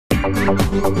Alright,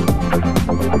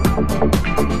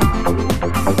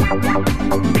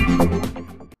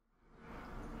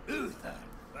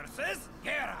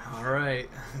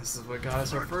 this is what got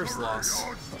us our first loss.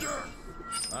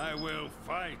 I will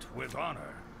fight with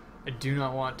honor. I do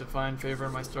not want to find favor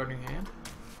in my starting hand.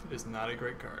 It is not a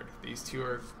great card. These two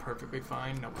are perfectly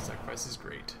fine. Noble Sacrifice is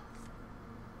great.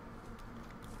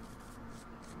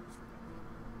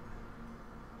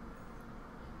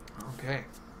 Okay.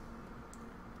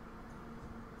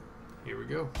 Here we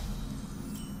go.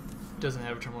 Doesn't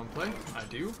have a turn one play. I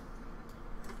do.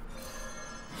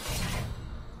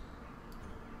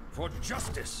 For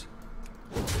justice.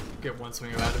 Get one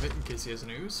swing out of it in case he has an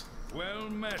ooze. Well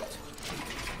met.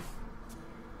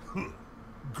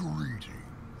 Greetings.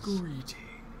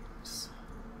 Greetings.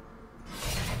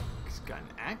 He's got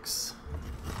an axe.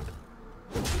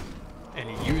 And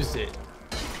he used it.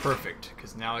 Perfect,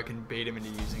 because now I can bait him into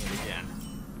using it again.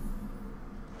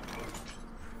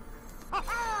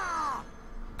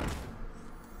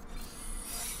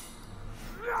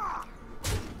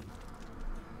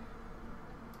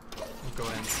 We'll go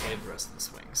ahead and save the rest of the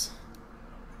swings.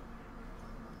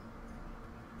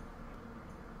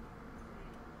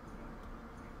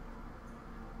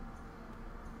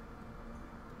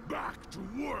 Back to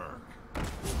work.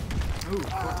 Ooh,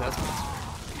 cool test monster.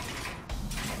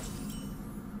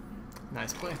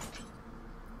 Nice play.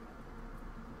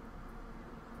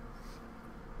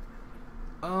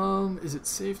 Is it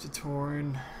safe to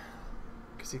Tauren?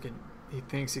 Because he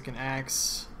thinks he can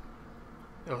axe.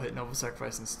 He'll hit Noble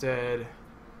Sacrifice instead.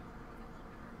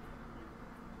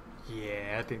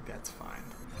 Yeah, I think that's fine.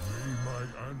 May my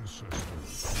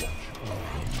ancestors watch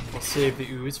over. We'll save the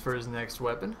ooze for his next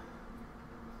weapon.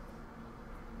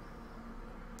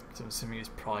 So I'm assuming he's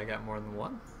probably got more than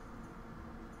one.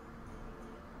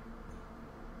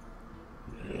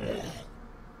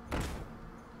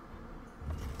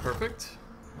 Perfect.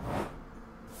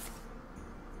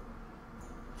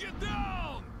 Get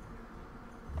down!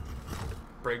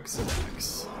 Breaks his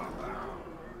axe.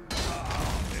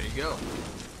 There you go.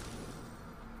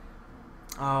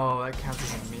 Oh, that counts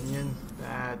as a minion?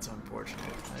 That's unfortunate.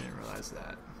 I didn't realize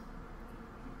that.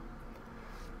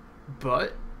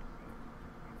 But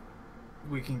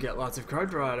we can get lots of card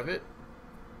draw out of it.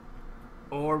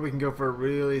 Or we can go for a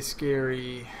really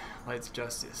scary Lights of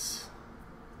Justice.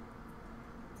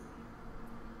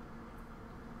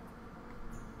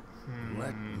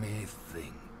 Let me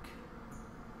think.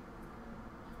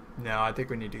 No, I think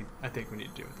we need to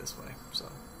do it this way.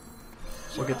 So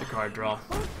we'll get the card draw.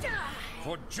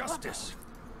 For justice.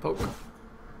 Poke.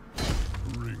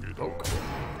 Bring it Poke.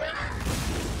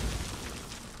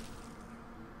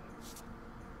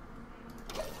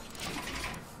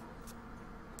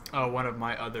 Oh, one of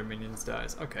my other minions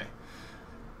dies. Okay.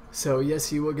 So yes,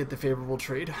 he will get the favorable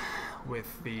trade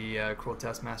with the Cruel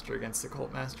Taskmaster against the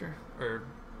Cult Master, or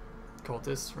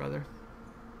Cultist rather.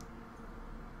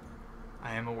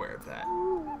 I am aware of that.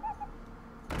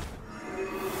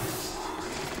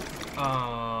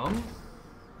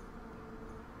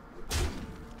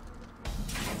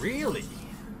 Really?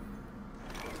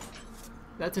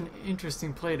 That's an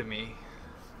interesting play to me.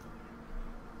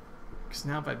 Because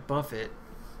now if I buff it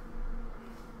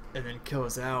and then kill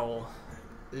his owl,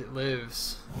 it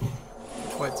lives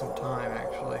quite some time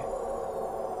actually.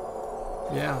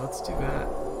 Yeah, let's do that.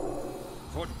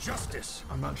 For justice.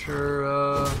 I'm not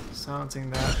sure silencing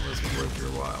that was worth your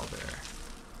while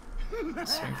there.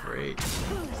 Swing for 8.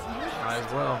 Might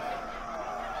as well.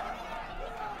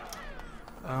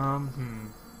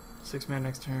 6 man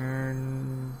next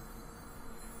turn.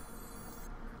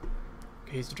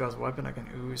 Okay, he draws a weapon. I can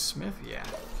ooze Smith. Yeah.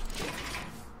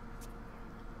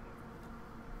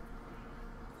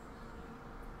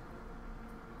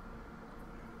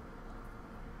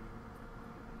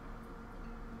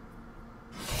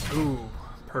 Ooh,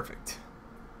 perfect.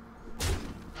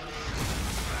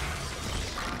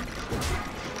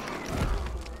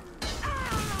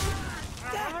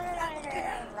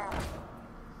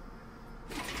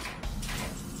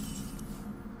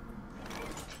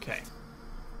 Okay.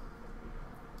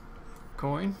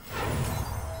 Coin.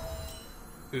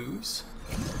 Ooze.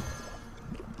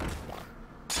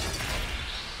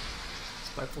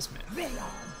 Spiteful Smith.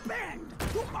 Bend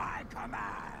to my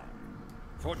command.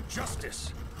 For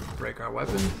justice. Break our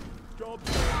weapon.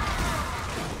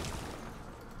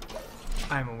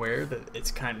 I'm aware that it's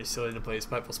kind of silly to play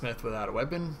Spiteful Smith without a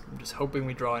weapon. I'm just hoping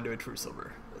we draw into a True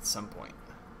Silver at some point.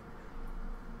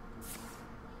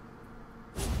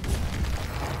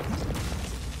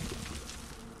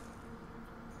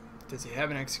 Does he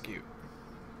have an execute?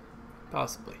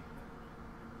 Possibly.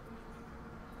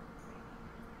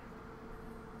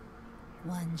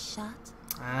 One shot.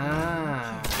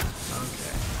 Ah,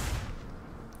 okay.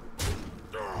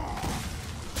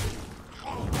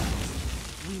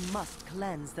 We must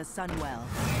cleanse the Sunwell.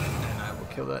 And I will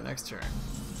kill that next turn.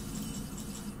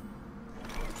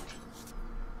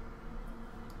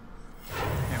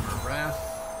 Hammer of Wrath.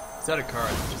 Is that a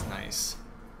card? Which is nice.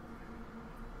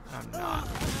 I'm not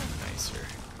nicer.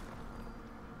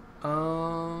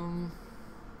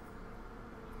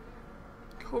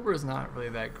 Cobra's not really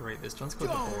that great. This one's called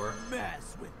the Boar.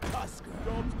 Mess with Tusker.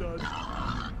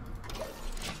 I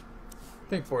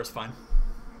think 4 is fine.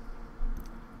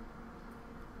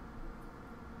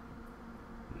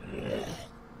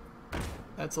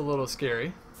 That's a little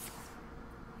scary.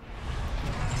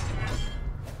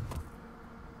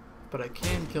 But I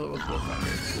can kill it with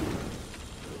Wolfrider.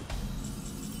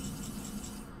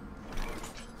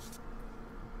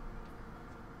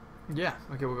 Yeah,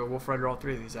 okay, we'll go Wolfrider all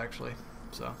 3 of these actually.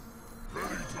 So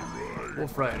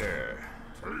Wolfrider.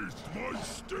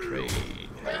 Trade.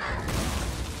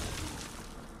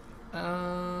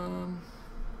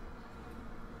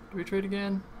 Do we trade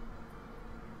again?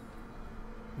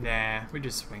 Nah, we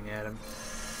just swing at him.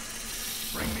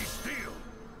 Bring me steel.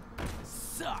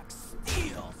 Suck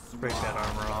steel. Break that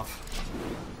armor off.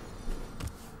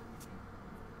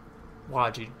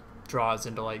 Watch, he draws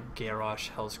into like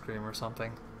Garrosh Hellscream or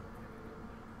something.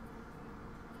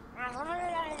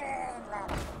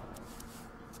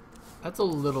 That's a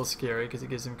little scary because it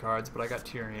gives him cards, but I got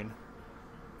Tyrion.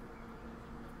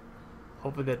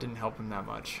 Hopefully that didn't help him that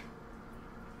much.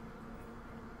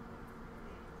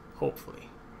 Hopefully.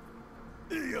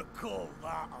 You call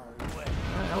that away?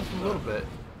 That helped him a little bit.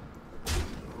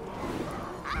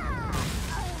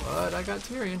 But I got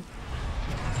Tyrion.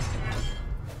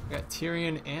 I got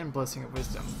Tyrion and Blessing of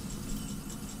Wisdom.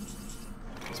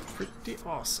 It's pretty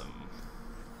awesome.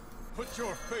 Put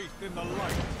your faith in the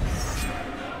light.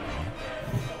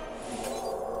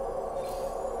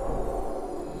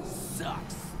 Suck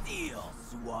steel,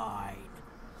 swine.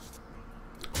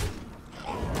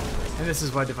 And this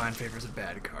is why Divine Favor is a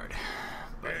bad card.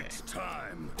 But hey. It's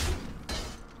time.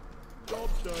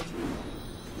 Job's done.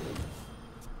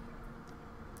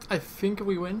 I think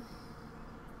we win.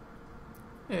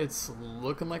 It's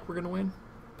looking like we're gonna win,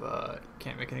 but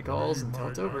can't make any calls until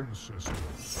it's over. It's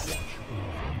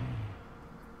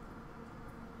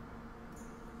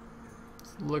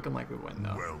looking like we win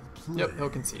though. Well Yep, he'll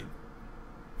concede.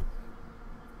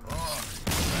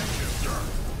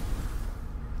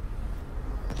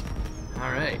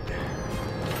 All right.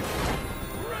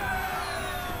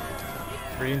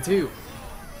 3 and 2.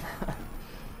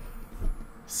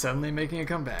 Suddenly making a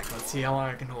comeback. Let's see how long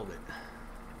I can hold it.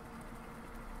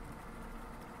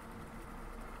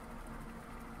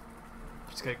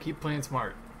 Just gotta keep playing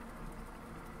smart.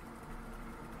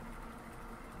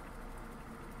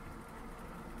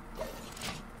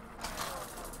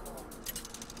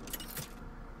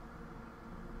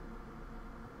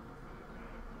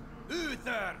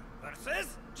 Uther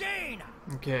versus Jaina.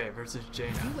 Okay, versus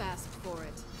Jaina. You asked for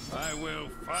it. I will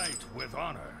fight with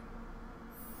honor.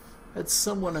 That's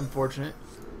somewhat unfortunate,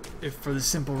 if for the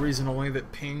simple reason only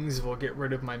that pings will get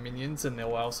rid of my minions and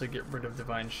they'll also get rid of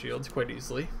divine shields quite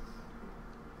easily.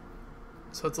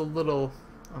 So it's a little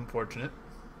unfortunate.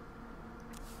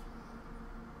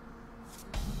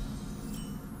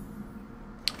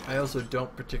 I also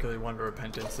don't particularly want a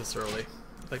repentance this early.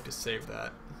 I'd like to save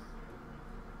that.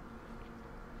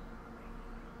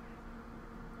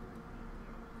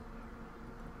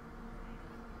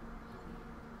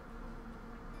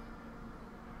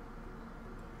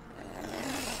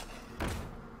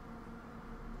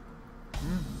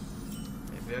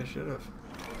 Maybe I should have.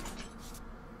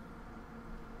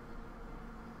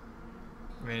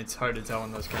 I mean, it's hard to tell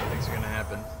when those kind of things are going to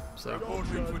happen. So,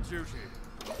 Reporting for duty.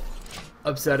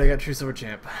 upset I got True Silver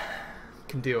Champ.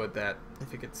 Can deal with that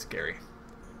if it gets scary.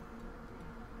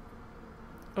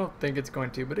 I don't think it's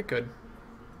going to, but it could.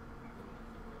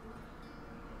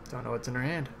 Don't know what's in her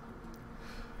hand.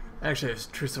 Actually, it's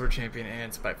True Silver Champion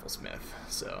and Spiteful Smith,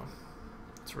 so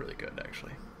it's really good,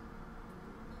 actually.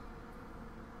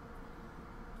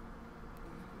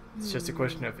 It's just a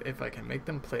question of if I can make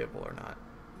them playable or not.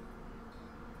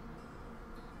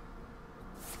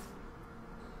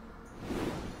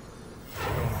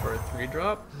 Going for a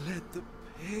 3-drop. Let the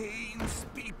pain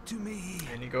speak to me.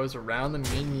 And he goes around the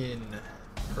minion.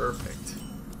 Perfect.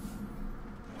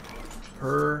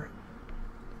 Perfect.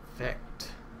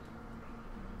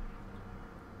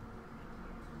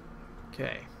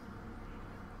 Okay.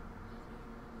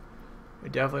 We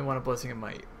definitely want a Blessing of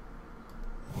Might.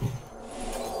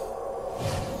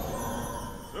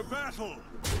 The battle.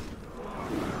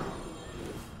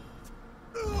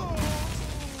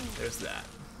 there's that.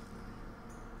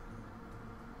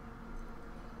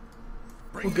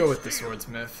 We'll go with the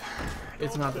Swordsmith.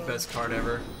 It's not the best card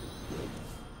ever.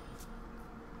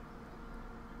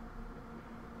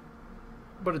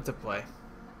 But it's a play.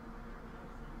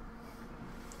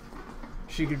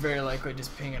 She could very likely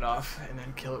just ping it off and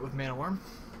then kill it with Mana Worm.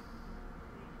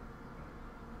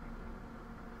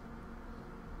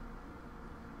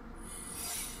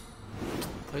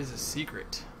 Plays a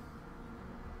secret.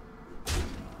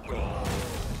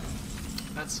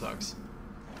 That sucks.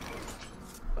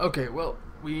 Okay, well,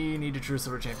 we need to True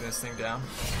Silver Champion this thing down.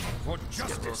 Let's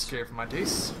get a little scared for my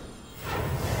taste.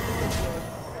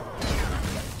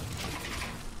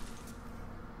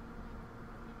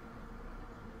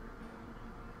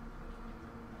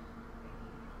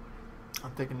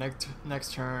 I'm thinking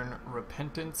next turn,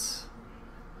 Repentance,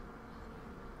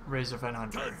 Razor Fen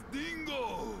Hunter.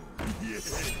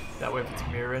 That way if it's a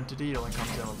mirror entity, it only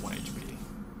comes in with 1 HP.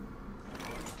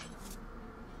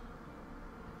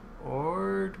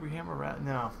 Or do we hammer rat?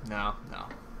 No. Oh man,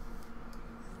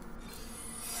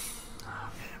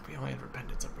 we only had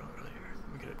Repentance up earlier.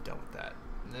 We could have dealt with that.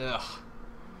 Ugh.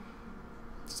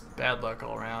 Just bad luck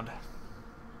all around.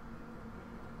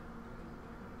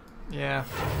 Yeah,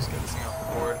 just get this thing off the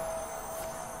board.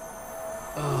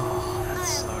 Oh, that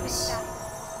sucks.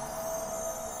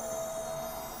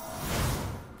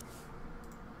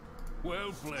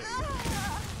 Well played.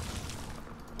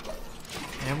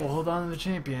 And we'll hold on to the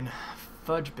champion.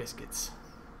 Fudge biscuits.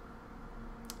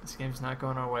 This game's not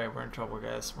going our way. We're in trouble,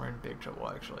 guys. We're in big trouble,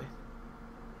 actually.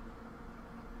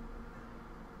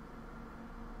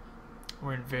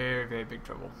 We're in very, very big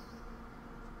trouble.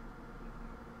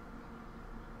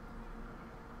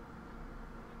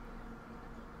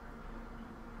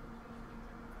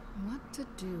 What to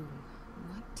do?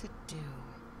 What to do?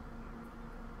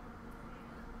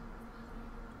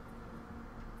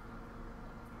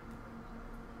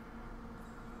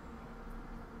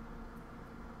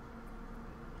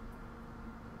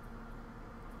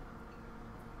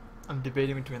 I'm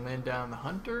debating between laying down the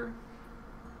Hunter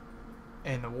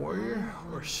and the Warrior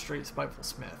or straight Spiteful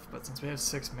Smith. But since we have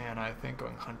 6 mana, I think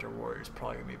going Hunter Warrior is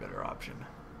probably going to be a better option.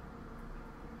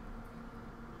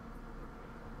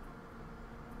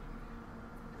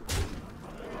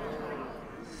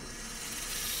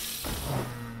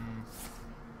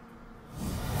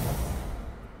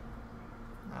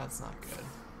 That's not good.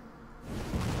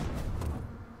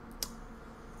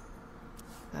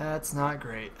 That's not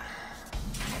great.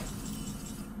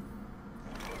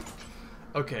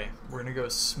 Okay, we're gonna go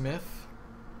Smith.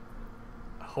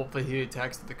 Hopefully he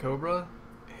attacks the Cobra,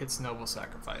 hits Noble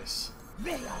Sacrifice.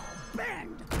 They all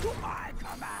bend to my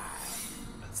command.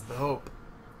 That's the hope.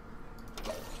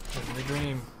 Living the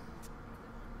dream.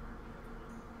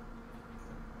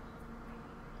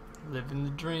 Living the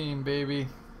dream, baby.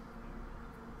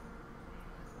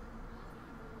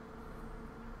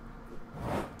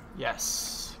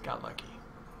 Yes, got lucky.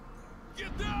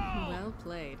 Get down! Well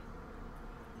played.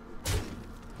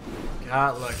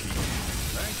 Got lucky.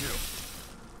 Thank you.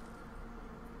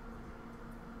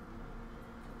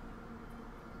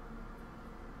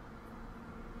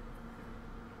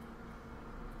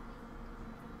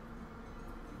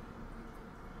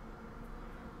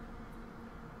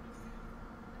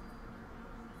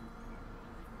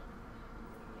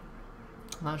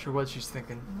 Not sure what she's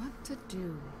thinking. What to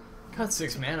do? Got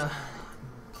 6 mana.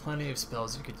 Plenty of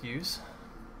spells you could use.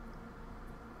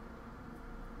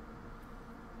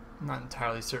 I'm not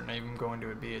entirely certain I'm even going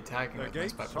to be attacking with my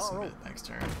Spiteful Smith next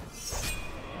turn.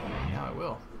 Now I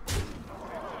will.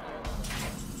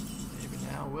 Maybe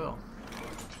now I will.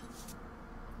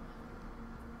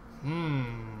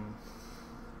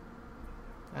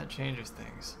 That changes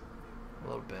things a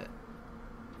little bit.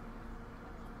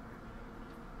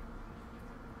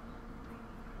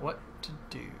 What to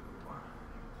do?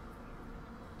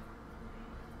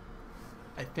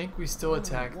 I think we still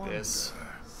attack this.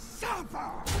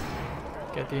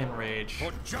 Get the enrage.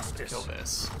 For justice. Kill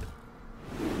this.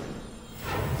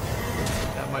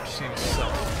 That much seems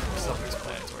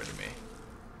self-explanatory to me.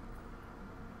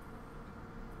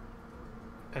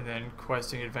 And then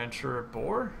questing adventurer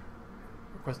Boar?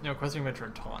 No, questing adventurer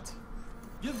Taunt.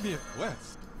 Give me a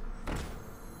quest.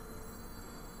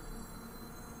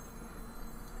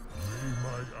 May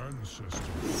my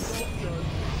ancestors.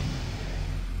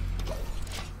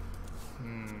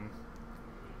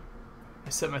 I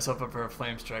set myself up for a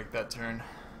flame strike that turn.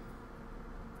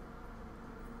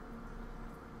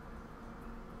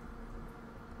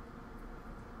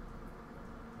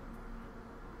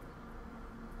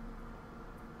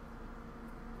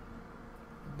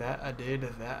 That I did.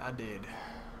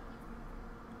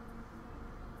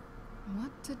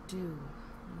 What to do?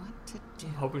 What to do?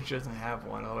 I'm hoping she doesn't have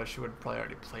one, otherwise she would have probably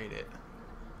already played it.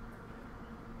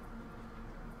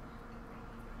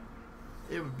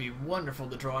 It would be wonderful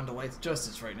to draw into Light's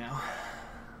Justice right now.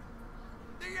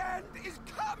 The end is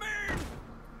coming!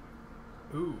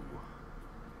 Ooh.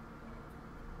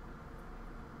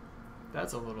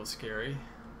 That's a little scary.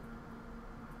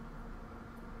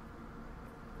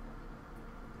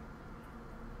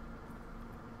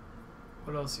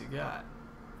 What else you got?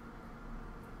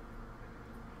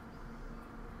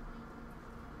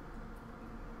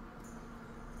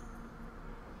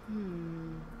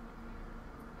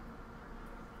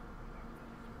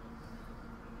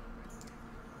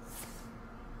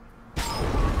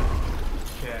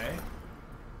 Okay.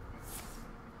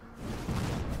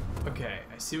 Okay,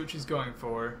 I see what she's going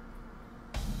for,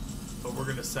 but we're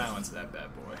gonna silence that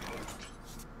bad boy.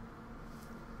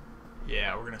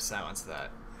 Yeah, we're gonna silence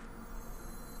that.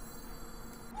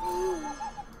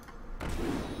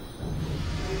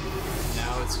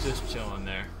 Now it's just chilling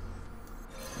there.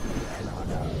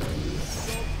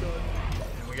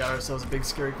 And we got ourselves a big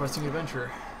scary questing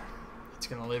adventure. It's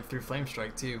gonna live through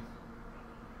Flamestrike too.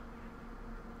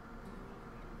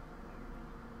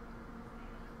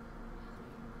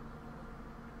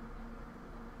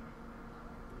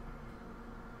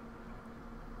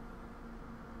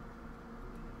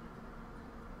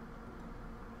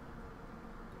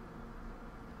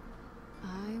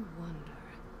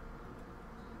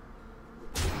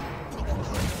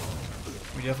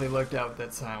 We definitely lucked out with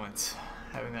that silence.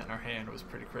 Having that in our hand was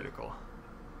pretty critical.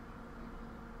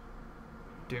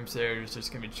 Doomsayer is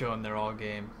just gonna be chilling there all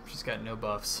game. She's got no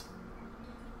buffs.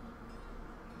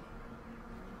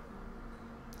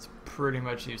 It's pretty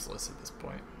much useless at this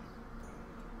point.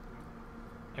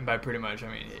 And by pretty much,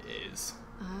 I mean it is.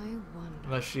 I wonder.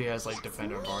 Unless she has like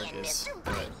Defender Vargas,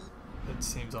 but that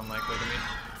seems unlikely to me.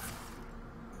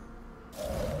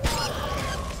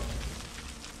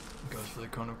 Goes for the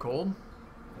Cone of Cold.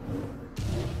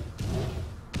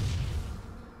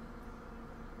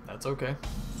 That's okay.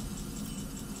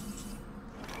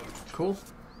 Cool.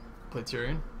 Play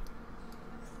Tyrion.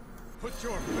 Put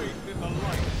your faith in the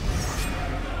light.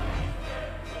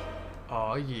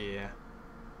 Oh yeah.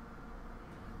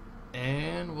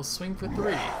 And we'll swing for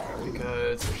 3,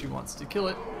 because if she wants to kill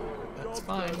it, that's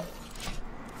fine.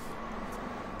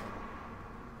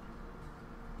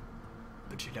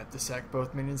 But she'd have to sack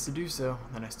both minions to do so,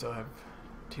 and then I still have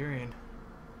Tyrion.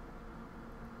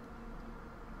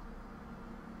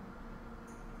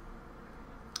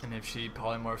 And if she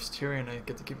polymorphs Tyrion, I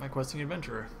get to keep my questing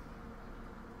adventurer.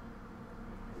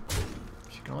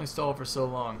 She can only stall for so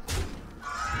long.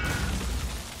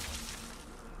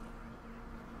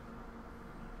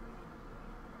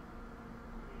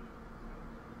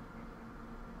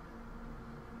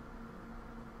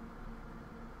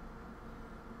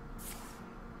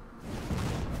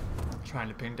 Trying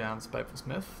to ping down Spiteful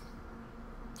Smith.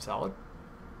 Solid.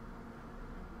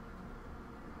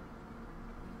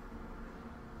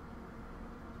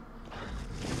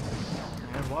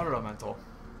 And Water Elemental.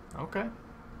 Okay.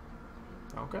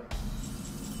 Okay.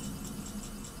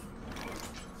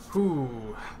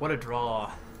 Whew, what a draw.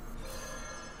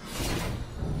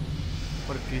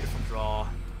 What a beautiful draw.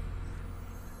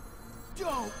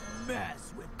 Don't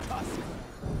mess with Tusk.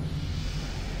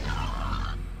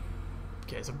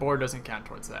 Okay, so board doesn't count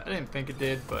towards that. I didn't think it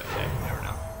did, but hey, you never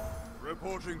know.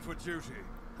 Reporting for duty.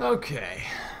 Okay.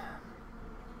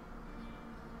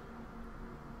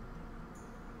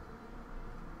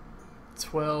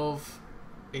 $12,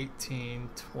 $18,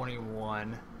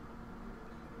 $21.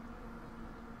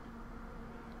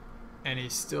 And he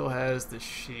still has the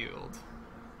shield.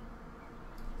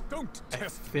 Don't I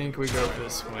test. think we go for the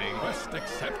swing. Quest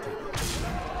accepted.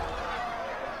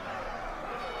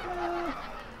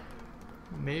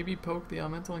 Maybe poke the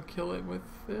elemental and kill it with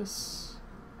this.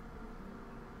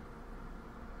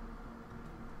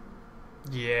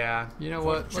 Yeah, you know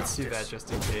what? Let's do that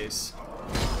just in case.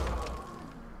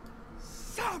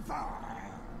 Suffer.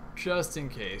 Just in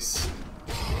case.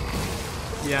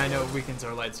 Yeah, I know it weakens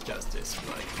our Light's Justice,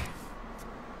 but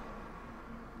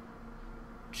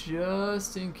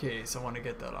just in case, I want to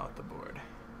get that off the board.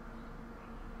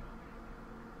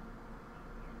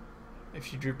 If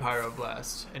she drew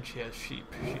Pyroblast and she has Sheep,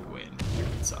 she'd win. It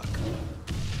would suck.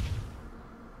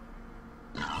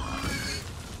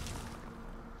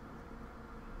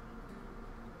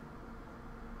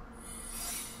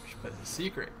 She plays a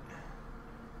secret.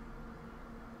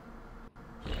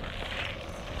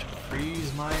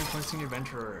 Freeze my questing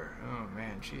adventurer. Oh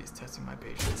man, she is testing my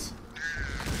patience.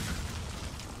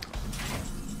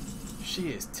 She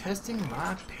is testing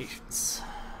my patience.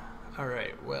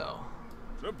 Alright, well,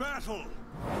 To battle!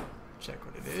 check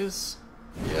what it is.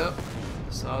 Yep,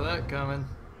 saw that coming.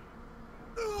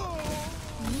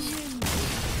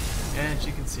 And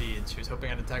she conceded. She was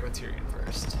hoping I'd attack with Tyrion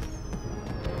first.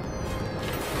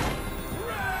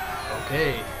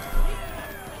 Okay.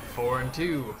 4 and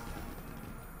 2.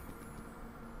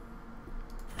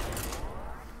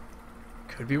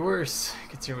 Could be worse,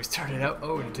 considering we started out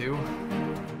 0 and 2.